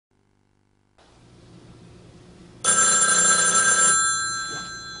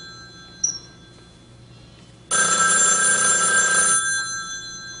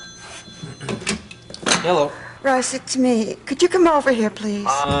Hello. Russ, it's me. Could you come over here, please?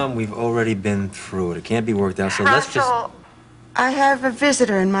 We've already been through it. It can't be worked out, so Russell, let's just... I have a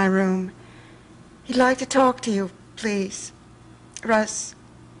visitor in my room. He'd like to talk to you, please. Russ,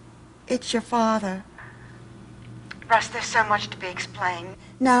 it's your father. Russ, there's so much to be explained.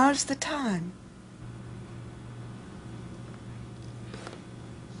 Now's the time.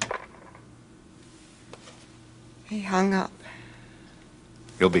 He hung up.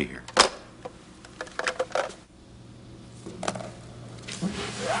 He'll be here.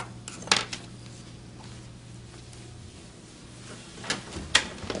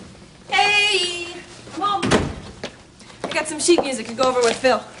 Hey! Mom! I got some sheet music to go over with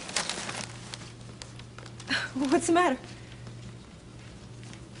Phil. What's the matter?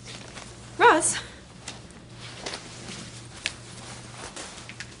 Russ?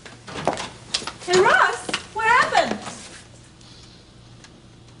 Hey, Russ! What happened?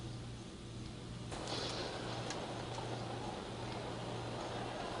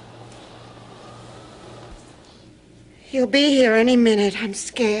 He'll be here any minute. I'm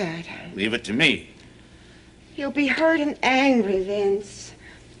scared. Leave it to me. He'll be hurt and angry, Vince.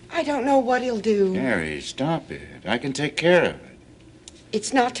 I don't know what he'll do. Gary, stop it. I can take care of it.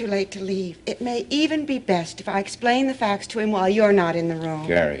 It's not too late to leave. It may even be best if I explain the facts to him while you're not in the room.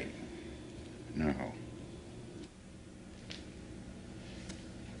 Gary, no.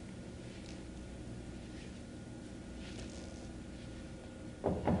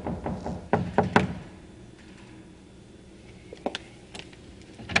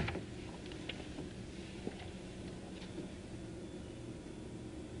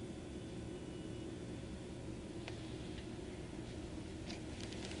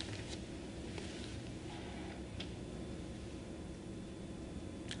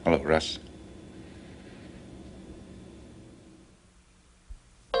 Hello, Russ.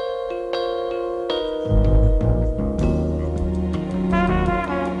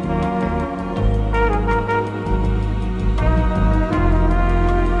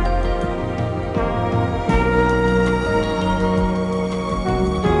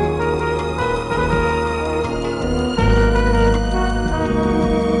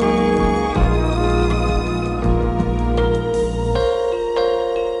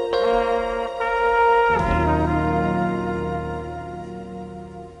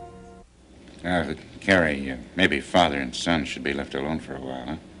 Carrie, maybe father and son should be left alone for a while,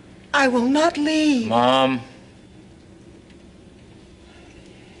 huh? I will not leave. Mom.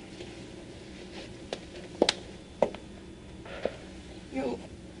 You'll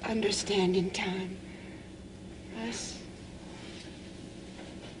understand in time. Russ?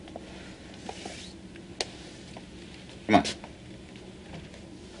 Come on.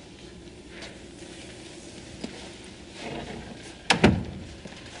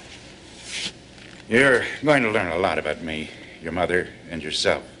 You're going to learn a lot about me, your mother, and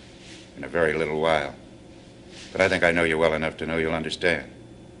yourself in a very little while. But I think I know you well enough to know you'll understand.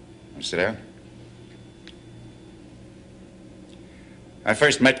 Want to sit down? I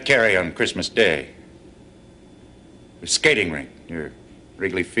first met Carrie on Christmas Day. A skating rink near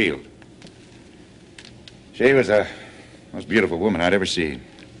Wrigley Field. She was the most beautiful woman I'd ever seen.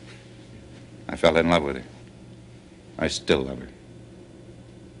 I fell in love with her. I still love her.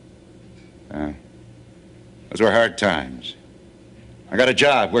 Those were hard times. I got a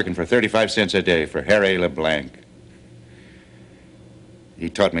job working for 35 cents a day for Harry LeBlanc. He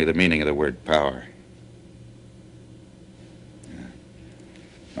taught me the meaning of the word power.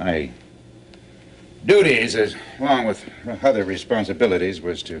 My duties, along with other responsibilities,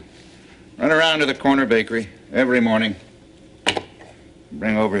 was to run around to the corner bakery every morning,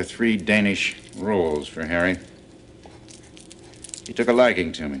 bring over 3 Danish rolls for Harry. He took a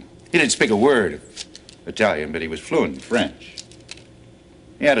liking to me. He didn't speak a word of Italian, but he was fluent in French.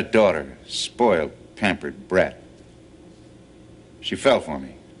 He had a daughter, a spoiled, pampered brat. She fell for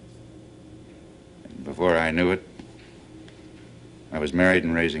me. And before I knew it, I was married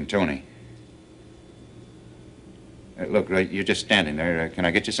and raising Tony. Look, you're just standing there. Can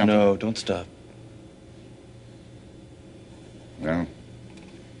I get you something? No, don't stop. Well,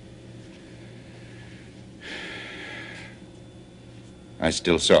 I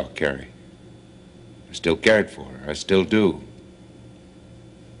still saw Carrie. I still cared for her. I still do.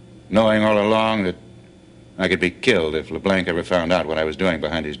 Knowing all along that I could be killed if LeBlanc ever found out what I was doing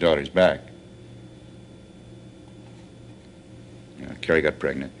behind his daughter's back. Carrie got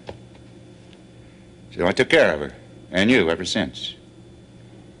pregnant. So I took care of her, and you ever since.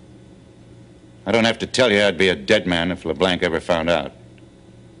 I don't have to tell you I'd be a dead man if LeBlanc ever found out.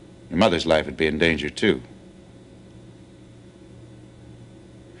 Your mother's life would be in danger, too.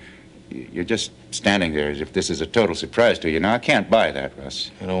 You're just standing there as if this is a total surprise to you. Now, I can't buy that,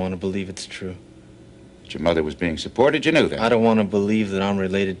 Russ. I don't want to believe it's true. That your mother was being supported, you knew that. I don't want to believe that I'm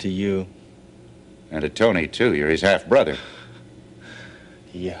related to you. And to Tony, too. You're his half-brother.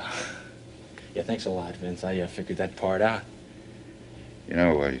 Yeah. Yeah, thanks a lot, Vince. I figured that part out. You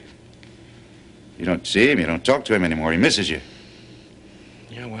know, you don't see him, you don't talk to him anymore. He misses you.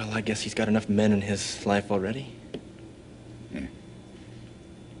 Yeah, well, I guess he's got enough men in his life already. Yeah.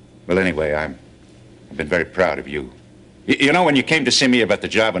 Well, anyway, I've been very proud of you. You know, when you came to see me about the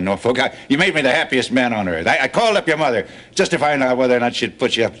job in Norfolk, you made me the happiest man on earth. I called up your mother just to find out whether or not she'd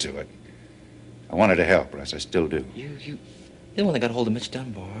put you up to it. I wanted to help, Russ. I still do. You're the one that got hold of Mitch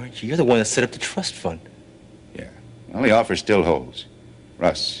Dunbar, aren't you? You're the one that set up the trust fund. Yeah. Well, the offer still holds.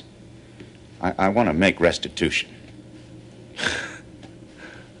 Russ, I want to make restitution.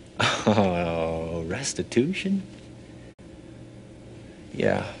 Oh, restitution?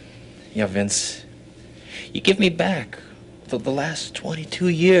 Yeah. Yeah, Vince. You give me back the last 22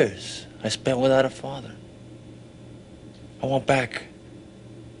 years I spent without a father. I want back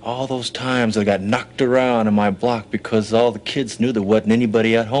all those times I got knocked around in my block because all the kids knew there wasn't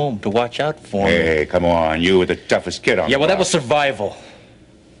anybody at home to watch out for me. Hey, come on. You were the toughest kid on the Yeah, well, that block. was survival.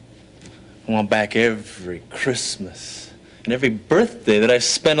 I want back every Christmas and every birthday that I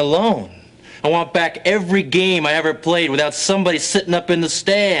spent alone. I want back every game I ever played without somebody sitting up in the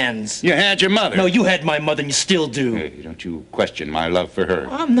stands. You had your mother. No, you had my mother and you still do. Hey, don't you question my love for her.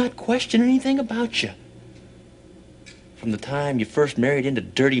 I'm not questioning anything about you. From the time you first married into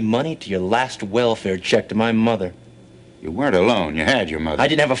dirty money to your last welfare check to my mother. You weren't alone. You had your mother. I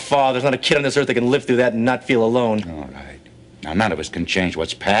didn't have a father. There's not a kid on this earth that can live through that and not feel alone. All right. Now, none of us can change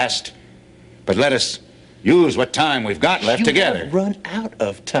what's past. But let us use what time we've got left together. You've run out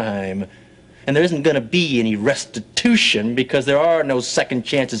of time. And there isn't going to be any restitution because there are no second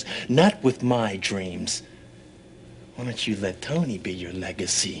chances. Not with my dreams. Why don't you let Tony be your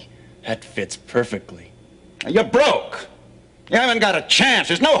legacy? That fits perfectly. You're broke. You haven't got a chance.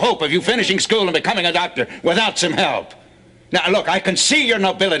 There's no hope of you finishing school and becoming a doctor without some help. Now, look, I can see your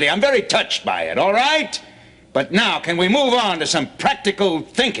nobility. I'm very touched by it, all right? But now, can we move on to some practical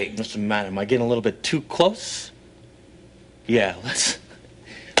thinking? What's the matter? Am I getting a little bit too close? Yeah, let's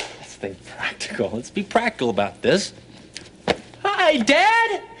think practical. Let's be practical about this. Hi,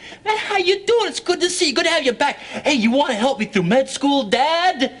 Dad. Man, how you doing? It's good to see you. Good to have you back. Hey, you want to help me through med school,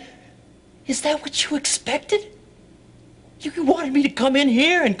 Dad? Is that what you expected? You wanted me to come in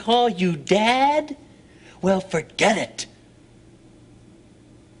here and call you Dad? Well, forget it.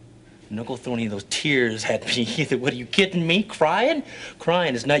 Don't go throw any of those tears at me either. What, are you kidding me? Crying?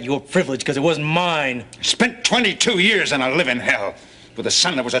 Crying is not your privilege because it wasn't mine. I spent 22 years in a living hell with a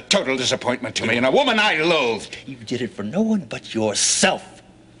son that was a total disappointment to me and a woman I loathed. You did it for no one but yourself.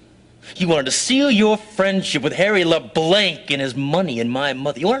 You wanted to seal your friendship with Harry LeBlanc and his money and my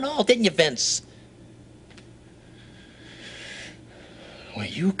mother. You want it all, didn't you, Vince? Well,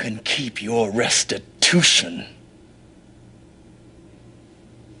 you can keep your restitution.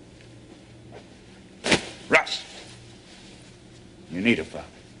 Russ, you need a father.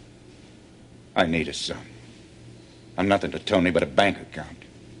 I need a son. I'm nothing to Tony but a bank account.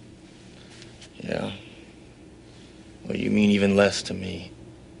 Yeah. Well, you mean even less to me.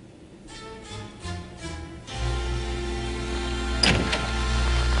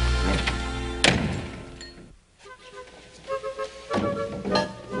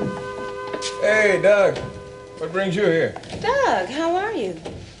 Hey, Doug. What brings you here? Doug, how are you?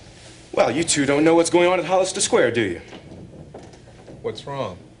 Well, you two don't know what's going on at Hollister Square, do you? What's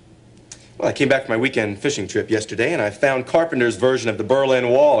wrong? Well, I came back from my weekend fishing trip yesterday, and I found Carpenter's version of the Berlin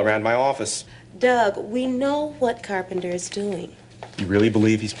Wall around my office. Doug, we know what Carpenter is doing. You really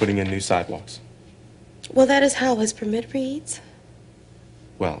believe he's putting in new sidewalks? Well, that is how his permit reads.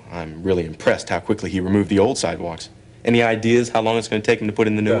 Well, I'm really impressed how quickly he removed the old sidewalks. Any ideas how long it's going to take him to put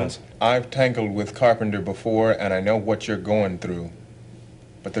in the new ones? I've tangled with Carpenter before, and I know what you're going through.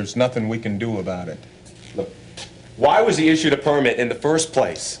 But there's nothing we can do about it. Look, why was he issued a permit in the first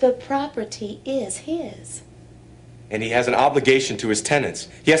place? The property is his. And he has an obligation to his tenants.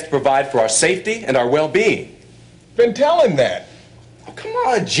 He has to provide for our safety and our well-being. Been telling that. Oh, come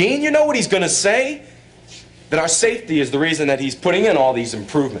on, Gene. You know what he's going to say? That our safety is the reason that he's putting in all these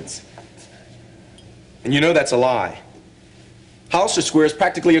improvements. And you know that's a lie. Hollister Square is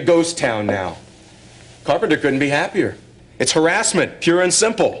practically a ghost town now. Carpenter couldn't be happier. It's harassment, pure and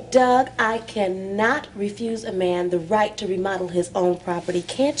simple. Doug, I cannot refuse a man the right to remodel his own property.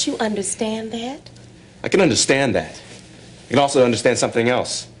 Can't you understand that? I can understand that. I can also understand something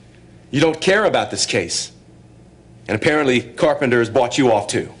else. You don't care about this case. And apparently, Carpenter has bought you off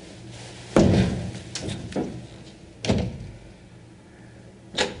too.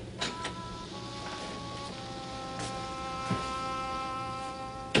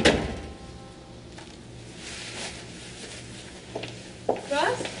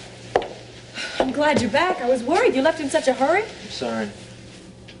 glad you're back. I was worried you left in such a hurry. I'm sorry.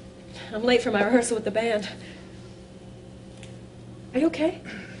 I'm late for my rehearsal with the band. Are you okay?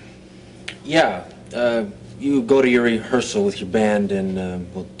 Yeah, you go to your rehearsal with your band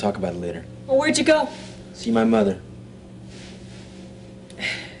and we'll talk about it later. Well, where'd you go? See my mother.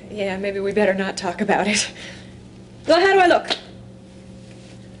 Yeah, maybe we better not talk about it. Well, how do I look?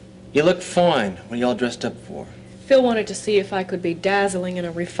 You look fine. What are you all dressed up for? Phil wanted to see if I could be dazzling in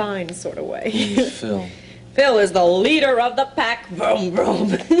a refined sort of way. Who's Phil? Phil is the leader of the pack. Vroom,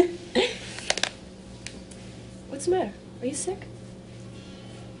 vroom. What's the matter? Are you sick?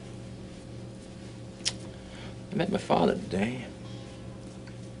 I met my father today.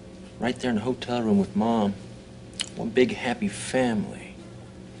 Right there in the hotel room with Mom. One big happy family.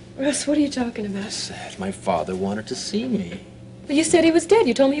 Russ, what are you talking about? Sad. My father wanted to see me. But you said he was dead.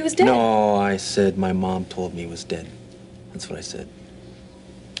 You told me he was dead. No, I said my mom told me he was dead. That's what I said.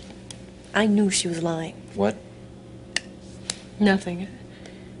 I knew she was lying. What? Nothing.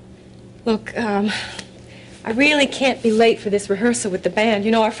 Look, I really can't be late for this rehearsal with the band.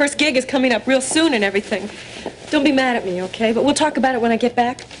 You know, our first gig is coming up real soon and everything. Don't be mad at me, okay? But we'll talk about it when I get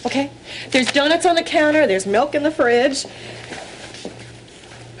back, okay? There's donuts on the counter, there's milk in the fridge.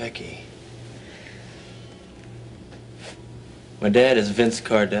 Becky. My dad is Vince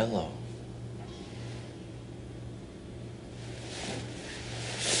Cardello.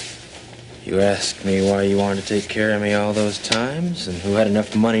 You asked me why you wanted to take care of me all those times and who had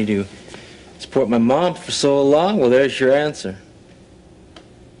enough money to support my mom for so long. Well, there's your answer.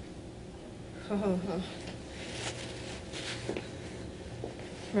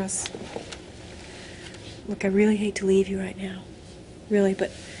 Russ, look, I really hate to leave you right now. Really,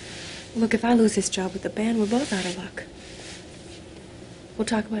 but look, if I lose this job with the band, we're both out of luck. We'll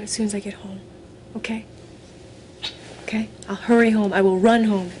talk about it as soon as I get home, okay? Okay? I'll hurry home. I will run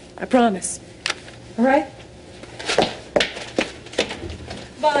home. I promise. All right?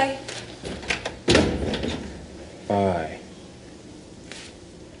 Bye. Bye.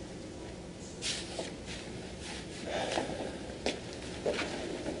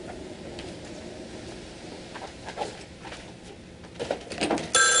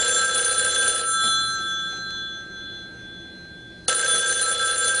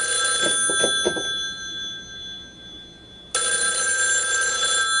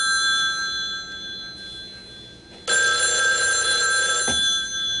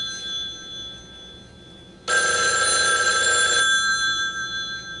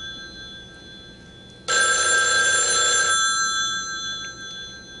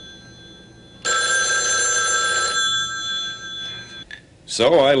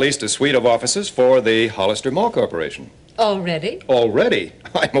 So I leased a suite of offices for the Hollister Mall Corporation. Already? Already?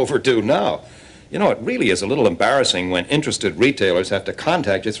 I'm overdue now. You know, it really is a little embarrassing when interested retailers have to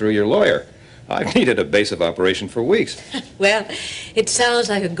contact you through your lawyer. I've needed a base of operation for weeks. Well, it sounds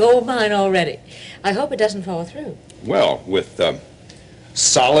like a gold mine already. I hope it doesn't fall through. Well, with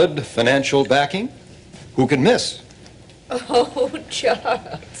solid financial backing, who can miss? Oh,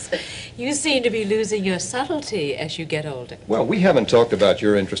 Charles, you seem to be losing your subtlety as you get older. Well, we haven't talked about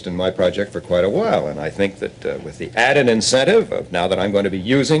your interest in my project for quite a while, and I think that with the added incentive of now that I'm going to be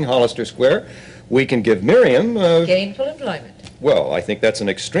using Hollister Square, we can give Miriam... gainful employment. Well, I think that's an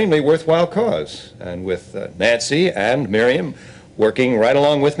extremely worthwhile cause. And with Nancy and Miriam working right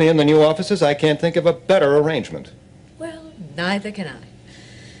along with me in the new offices, I can't think of a better arrangement. Well, neither can I.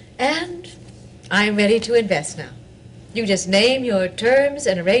 And I'm ready to invest now. You just name your terms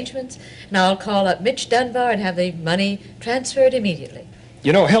and arrangements, and I'll call up Mitch Dunbar and have the money transferred immediately.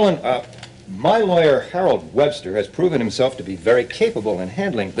 You know, Helen, my lawyer, Harold Webster, has proven himself to be very capable in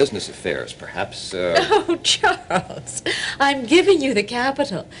handling business affairs. Perhaps, Oh, Charles, I'm giving you the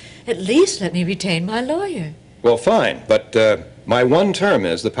capital. At least let me retain my lawyer. Well, fine, but my one term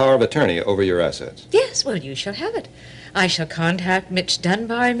is the power of attorney over your assets. Yes, well, you shall have it. I shall contact Mitch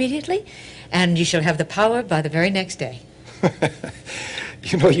Dunbar immediately, and you shall have the power by the very next day.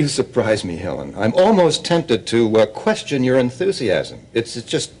 You know, you surprise me, Helen. I'm almost tempted to question your enthusiasm. It's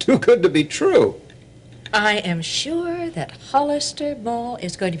just too good to be true. I am sure that Hollister Mall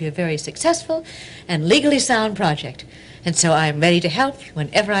is going to be a very successful and legally sound project, and so I am ready to help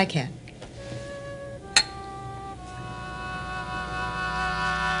whenever I can.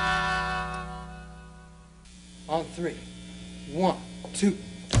 On three. 1, 2.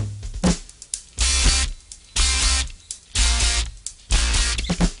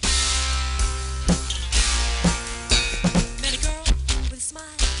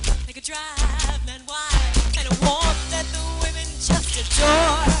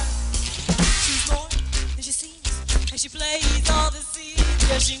 She plays all the scenes,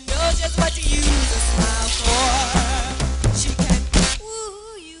 yeah, she knows just what to use.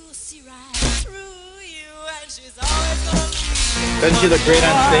 Doesn't she look great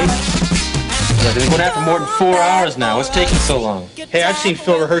on stage? Yeah, they've been going out for more than 4 hours now. What's taking so long? Hey, I've seen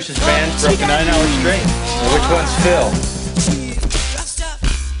Phil rehearse his band for up to 9 hours straight. Well, which one's Phil?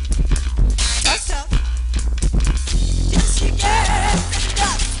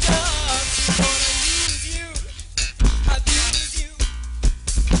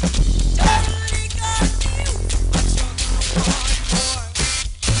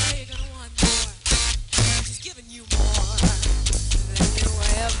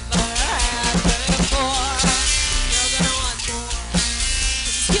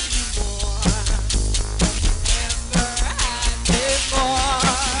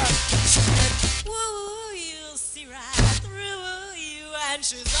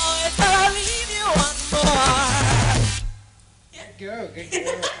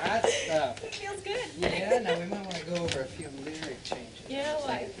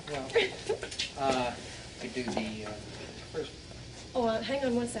 Hang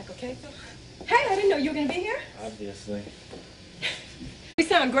on one sec, okay? Hey, I didn't know you were going to be here. Obviously. We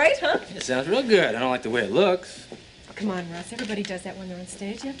sound great, huh? It sounds real good. I don't like the way it looks. Oh, come on, Russ. Everybody does that when they're on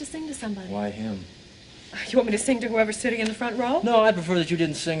stage. You have to sing to somebody. Why him? You want me to sing to whoever's sitting in the front row? No, I'd prefer that you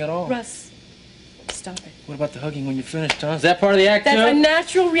didn't sing at all. Russ, stop it. What about the hugging when you finished, huh? Is that part of the act, too? That's a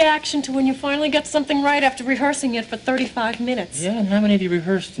natural reaction to when you finally get something right after rehearsing it for 35 minutes. Yeah, and how many have you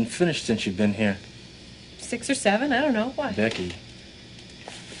rehearsed and finished since you've been here? 6 or 7, I don't know. Why? Becky,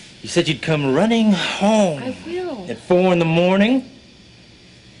 you said you'd come running home. I will. At 4 in the morning?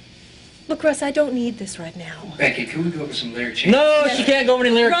 Look, Russ, I don't need this right now. Becky, can we go over some lyric changes? No, she can't go over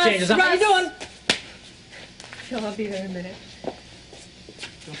any lyric Russ, changes. Russ. How you doing? Phil, I'll be there in a minute.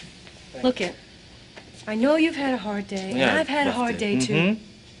 Look it. I know you've had a hard day, and I've had a hard day, too.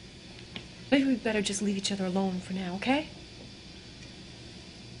 Maybe we better just leave each other alone for now, okay?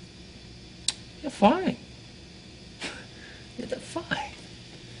 You're fine. You're fine.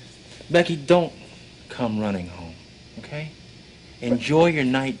 Becky, don't come running home, okay? Enjoy your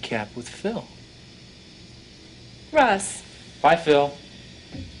nightcap with Phil. Russ. Bye, Phil.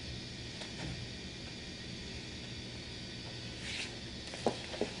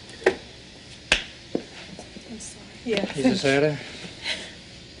 I'm sorry. Yeah. Is this Ada?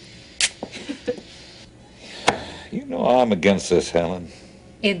 You know I'm against this, Helen.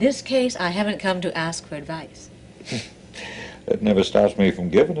 In this case, I haven't come to ask for advice. That never stops me from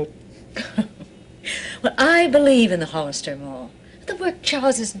giving it. Well, I believe in the Hollister Mall. The work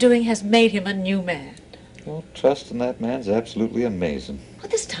Charles is doing has made him a new man. Well, trust in that man's absolutely amazing. Well,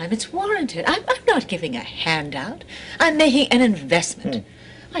 this time it's warranted. I'm not giving a handout. I'm making an investment.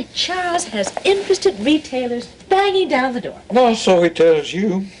 Why, Charles has interested retailers banging down the door. Well, so he tells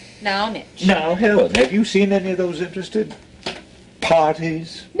you. Now, Mitch. Now, Helen, have you seen any of those interested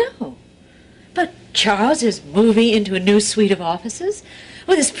parties? No. But Charles is moving into a new suite of offices.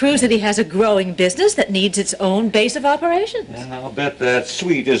 Well, this proves that he has a growing business that needs its own base of operations. And I'll bet that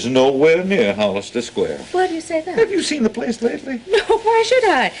suite is nowhere near Hollister Square. Why do you say that? Have you seen the place lately? No, why should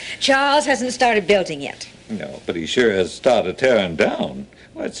I? Charles hasn't started building yet. No, but he sure has started tearing down.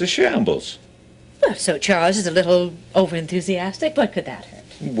 Well, it's a shambles. Well, so Charles is a little overenthusiastic. What could that hurt?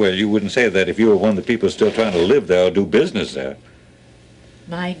 Well, you wouldn't say that if you were one of the people still trying to live there or do business there.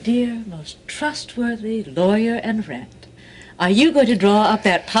 My dear, most trustworthy lawyer and friend, are you going to draw up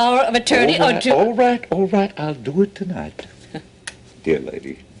that power of attorney all right, or to... all right, I'll do it tonight. Dear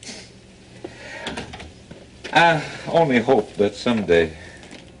lady. I only hope that someday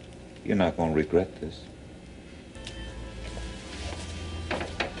you're not going to regret this.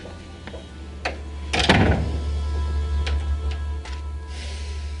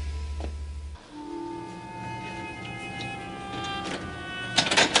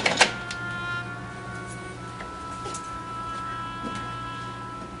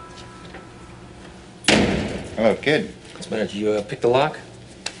 Hello, kid. What's the matter? Did you pick the lock?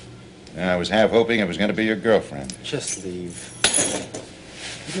 I was half hoping it was going to be your girlfriend. Just leave.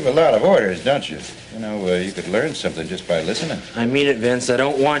 You give a lot of orders, don't you? You know, you could learn something just by listening. I mean it, Vince. I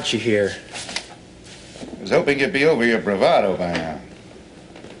don't want you here. I was hoping you'd be over your bravado by now.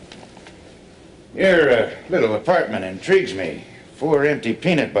 Your little apartment intrigues me. 4 empty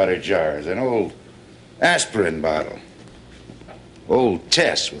peanut butter jars, an old aspirin bottle. Old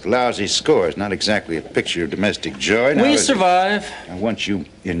Tess with lousy scores, not exactly a picture of domestic joy. We survive. I want you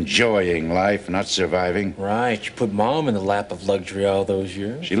enjoying life, not surviving. Right. You put Mom in the lap of luxury all those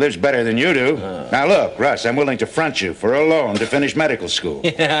years. She lives better than you do. Now look, Russ, I'm willing to front you for a loan to finish medical school.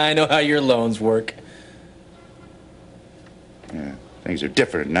 Yeah, I know how your loans work. Yeah, things are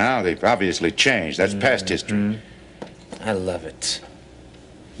different now. They've obviously changed. That's past history. I love it.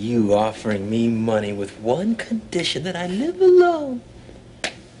 You offering me money with one condition, that I live alone.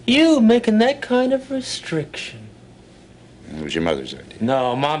 You making that kind of restriction. It was your mother's idea.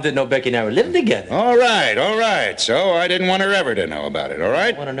 No, Mom didn't know Becky and I were living together. All right, all right. So I didn't want her ever to know about it, all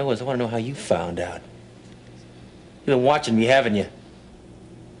right? I want to know how you found out. You've been watching me, haven't you?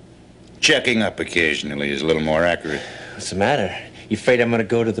 Checking up occasionally is a little more accurate. What's the matter? You afraid I'm going to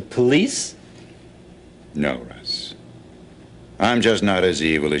go to the police? No, Russ. I'm just not as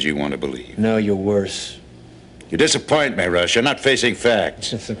evil as you want to believe. No, you're worse. You disappoint me, Russ. You're not facing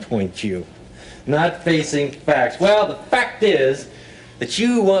facts. Disappoint you. Not facing facts. Well, the fact is that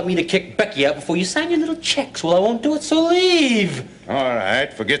you want me to kick Becky out before you sign your little checks. Well, I won't do it, so leave. All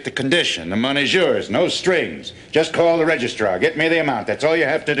right, forget the condition. The money's yours, no strings. Just call the registrar. Get me the amount. That's all you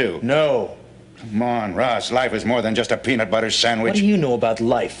have to do. No. Come on, Russ. Life is more than just a peanut butter sandwich. What do you know about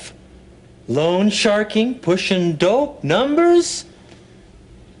life? Loan sharking, pushing dope, numbers?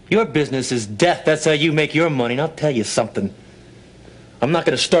 Your business is death. That's how you make your money. And I'll tell you something. I'm not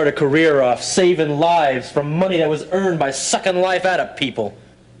going to start a career off saving lives from money that was earned by sucking life out of people.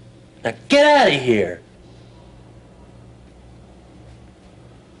 Now get out of here.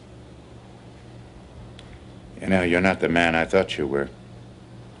 You know, you're not the man I thought you were.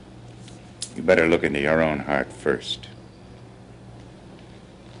 You better look into your own heart first.